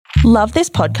Love this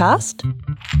podcast?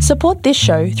 Support this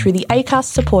show through the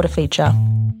Acast supporter feature.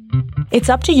 It's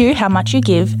up to you how much you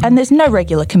give, and there's no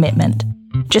regular commitment.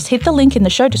 Just hit the link in the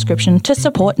show description to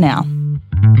support now.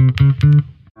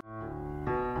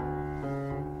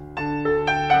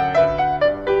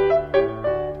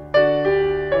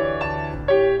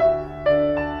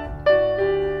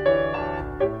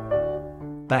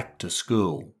 Back to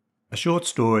School, a short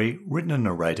story written and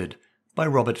narrated by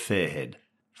Robert Fairhead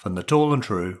from the Tall and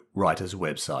True Writers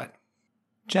website.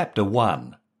 Chapter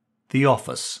 1. The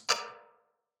Office.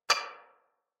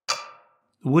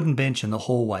 The wooden bench in the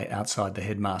hallway outside the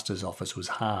headmaster's office was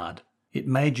hard. It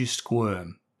made you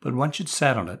squirm, but once you'd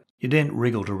sat on it, you didn't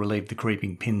wriggle to relieve the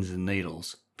creeping pins and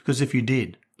needles, because if you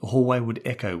did, the hallway would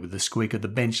echo with the squeak of the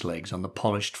bench legs on the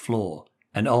polished floor,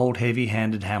 and old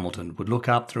heavy-handed Hamilton would look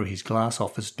up through his glass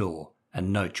office door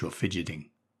and note your fidgeting.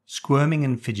 Squirming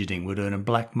and fidgeting would earn a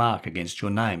black mark against your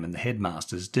name in the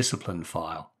headmaster's discipline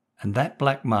file, and that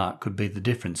black mark could be the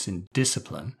difference in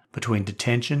discipline between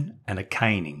detention and a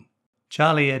caning.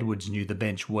 Charlie Edwards knew the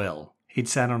bench well. He'd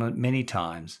sat on it many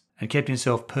times and kept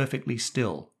himself perfectly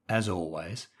still, as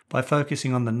always, by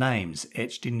focusing on the names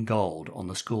etched in gold on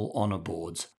the school honour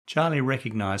boards. Charlie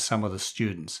recognised some of the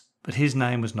students, but his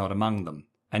name was not among them,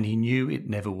 and he knew it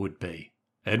never would be.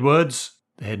 "Edwards!"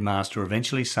 The headmaster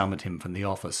eventually summoned him from the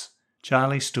office.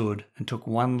 Charlie stood and took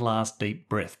one last deep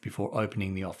breath before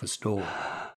opening the office door.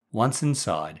 Once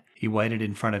inside, he waited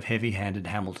in front of heavy-handed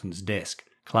Hamilton's desk,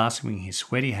 clasping his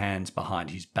sweaty hands behind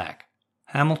his back.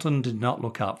 Hamilton did not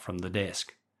look up from the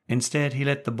desk. Instead, he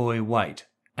let the boy wait,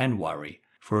 and worry,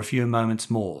 for a few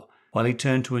moments more, while he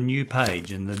turned to a new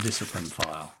page in the discipline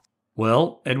file.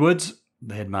 "Well, Edwards,"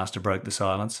 the headmaster broke the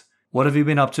silence, "what have you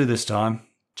been up to this time?"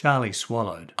 Charlie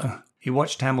swallowed. He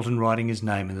watched Hamilton writing his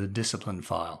name in the discipline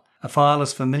file, a file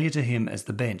as familiar to him as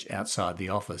the bench outside the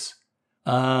office.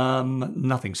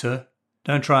 Nothing, sir."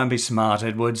 "Don't try and be smart,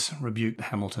 Edwards," rebuked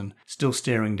Hamilton, still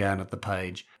staring down at the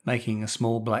page, making a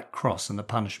small black cross in the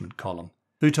punishment column.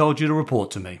 "Who told you to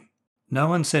report to me?" "No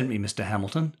one sent me, Mr.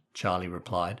 Hamilton," Charlie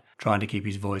replied, trying to keep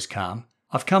his voice calm.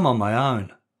 "I've come on my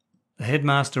own." The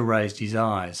headmaster raised his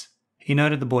eyes. He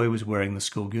noted the boy was wearing the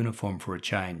school uniform for a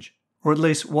change, or at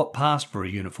least what passed for a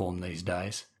uniform these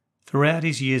days. Throughout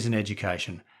his years in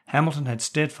education, Hamilton had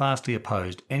steadfastly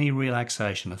opposed any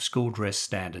relaxation of school dress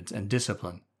standards and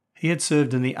discipline. He had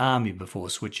served in the army before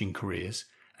switching careers,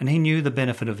 and he knew the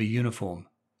benefit of a uniform.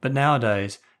 But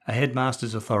nowadays, a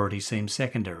headmaster's authority seemed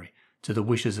secondary to the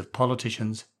wishes of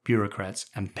politicians, bureaucrats,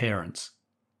 and parents.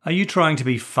 "Are you trying to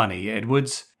be funny,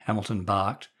 Edwards?" Hamilton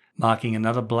barked, marking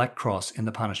another black cross in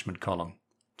the punishment column.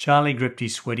 Charlie gripped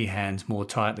his sweaty hands more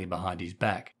tightly behind his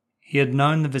back. He had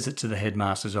known the visit to the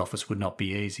headmaster's office would not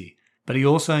be easy, but he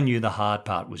also knew the hard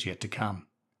part was yet to come.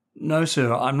 "No,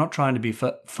 sir, I'm not trying to be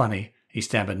funny," he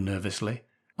stammered nervously.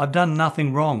 "I've done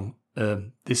nothing wrong,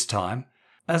 this time.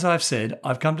 As I've said,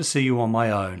 I've come to see you on my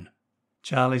own."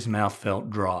 Charlie's mouth felt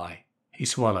dry. He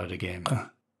swallowed again.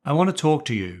 "I want to talk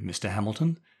to you, Mr.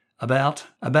 Hamilton, about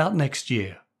next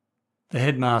year." The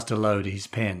headmaster lowered his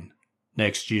pen.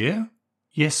 "Next year?"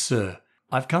 "Yes, sir.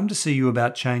 I've come to see you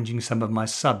about changing some of my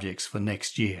subjects for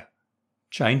next year."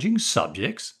 "Changing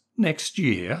subjects? Next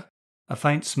year?" A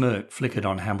faint smirk flickered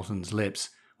on Hamilton's lips,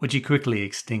 which he quickly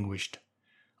extinguished.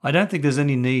 "I don't think there's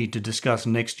any need to discuss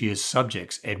next year's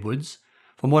subjects, Edwards.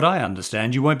 From what I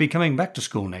understand, you won't be coming back to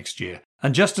school next year,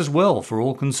 and just as well for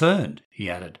all concerned," he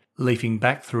added, leafing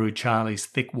back through Charlie's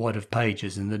thick wad of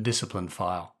pages in the discipline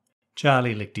file.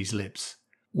 Charlie licked his lips.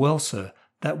 "Well, sir,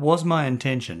 that was my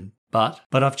intention, but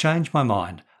I've changed my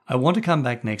mind. I want to come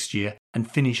back next year and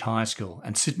finish high school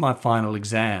and sit my final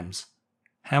exams."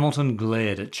 Hamilton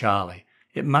glared at Charlie.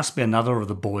 It must be another of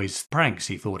the boy's pranks,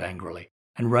 he thought angrily,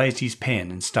 and raised his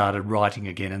pen and started writing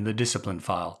again in the discipline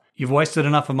file. "You've wasted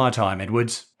enough of my time,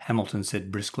 Edwards," Hamilton said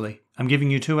briskly. "I'm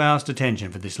giving you 2 hours detention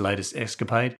for this latest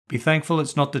escapade. Be thankful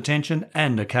it's not detention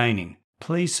and a caning."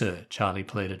 "Please, sir," Charlie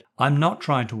pleaded, "I'm not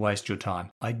trying to waste your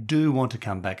time. I do want to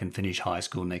come back and finish high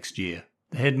school next year."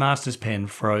 The headmaster's pen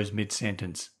froze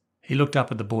mid-sentence. He looked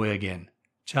up at the boy again.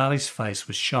 Charlie's face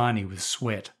was shiny with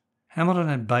sweat. Hamilton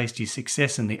had based his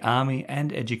success in the army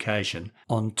and education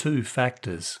on 2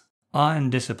 factors: iron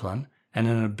discipline and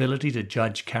an ability to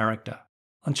judge character.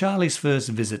 On Charlie's first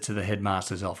visit to the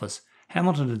headmaster's office,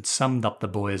 Hamilton had summed up the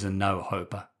boy as a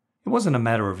no-hoper. It wasn't a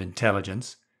matter of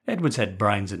intelligence. Edwards had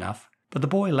brains enough, but the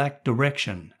boy lacked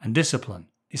direction and discipline.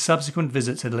 His subsequent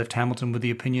visits had left Hamilton with the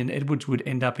opinion Edwards would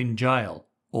end up in jail,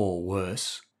 or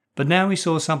worse. But now he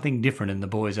saw something different in the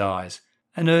boy's eyes.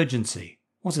 An urgency.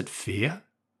 Was it fear?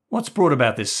 "What's brought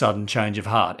about this sudden change of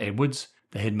heart, Edwards?"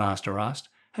 the headmaster asked.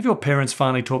 "Have your parents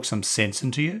finally talked some sense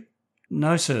into you?"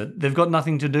 No, sir, they've got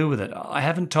nothing to do with it. I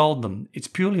haven't told them. It's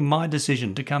purely my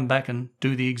decision to come back and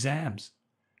do the exams.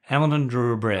 Hamilton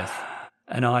drew a breath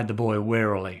and eyed the boy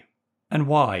warily. And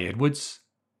why, Edwards?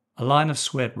 A line of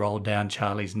sweat rolled down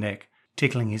Charlie's neck,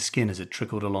 tickling his skin as it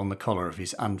trickled along the collar of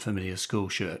his unfamiliar school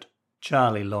shirt.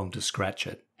 Charlie longed to scratch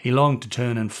it. He longed to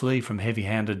turn and flee from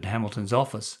heavy-handed Hamilton's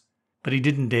office. But he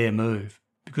didn't dare move,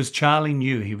 because Charlie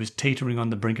knew he was teetering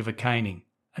on the brink of a caning,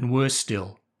 and worse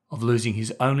still, of losing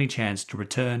his only chance to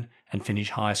return and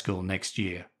finish high school next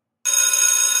year.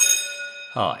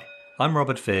 Hi, I'm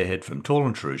Robert Fairhead from Tall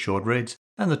and True Short Reads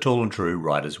and the Tall and True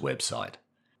Writers website.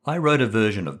 I wrote a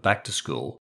version of Back to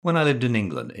School when I lived in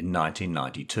England in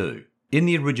 1992. In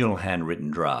the original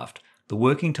handwritten draft, the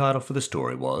working title for the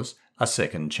story was A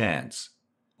Second Chance.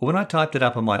 When I typed it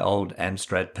up on my old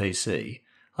Amstrad PC,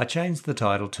 I changed the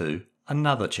title to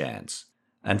Another Chance.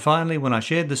 And finally, when I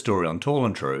shared the story on Tall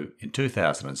and True in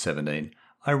 2017,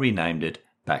 I renamed it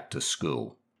Back to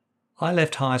School. I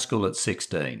left high school at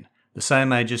 16, the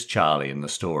same age as Charlie in the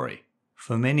story.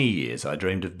 For many years I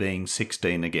dreamed of being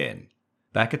 16 again,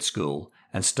 back at school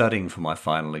and studying for my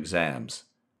final exams.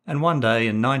 And one day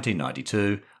in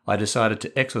 1992, I decided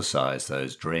to exercise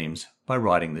those dreams by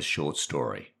writing this short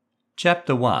story.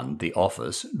 Chapter 1, The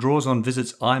Office, draws on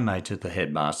visits I made to the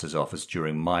headmaster's office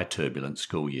during my turbulent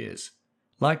school years.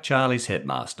 Like Charlie's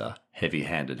headmaster,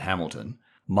 heavy-handed Hamilton,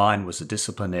 mine was a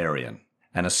disciplinarian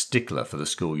and a stickler for the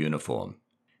school uniform.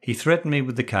 He threatened me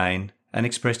with the cane and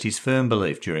expressed his firm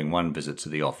belief during one visit to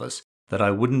the office that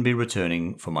I wouldn't be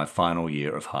returning for my final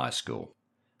year of high school.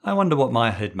 I wonder what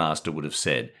my headmaster would have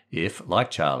said if,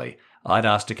 like Charlie, I'd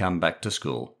asked to come back to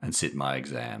school and sit my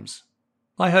exams.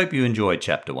 I hope you enjoyed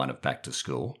Chapter 1 of Back to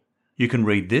School. You can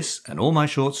read this and all my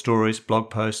short stories, blog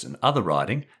posts and other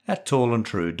writing at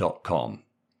tallandtrue.com.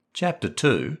 Chapter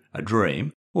 2, A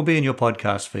Dream, will be in your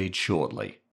podcast feed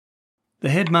shortly. The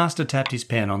headmaster tapped his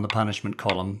pen on the punishment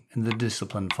column in the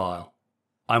discipline file.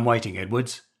 I'm waiting,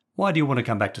 Edwards. Why do you want to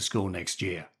come back to school next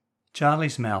year?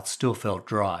 Charlie's mouth still felt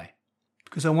dry.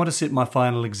 Because I want to sit my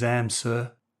final exams,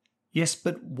 sir. Yes,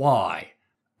 but why?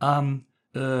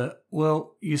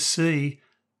 Well, you see...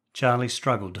 Charlie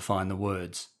struggled to find the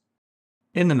words.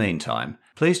 In the meantime,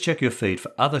 please check your feed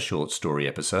for other short story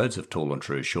episodes of Tall and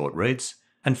True Short Reads,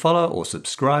 and follow or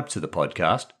subscribe to the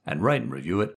podcast and rate and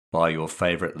review it via your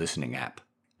favourite listening app.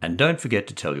 And don't forget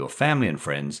to tell your family and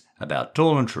friends about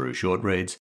Tall and True Short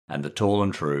Reads and the Tall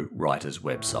and True Writers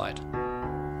website.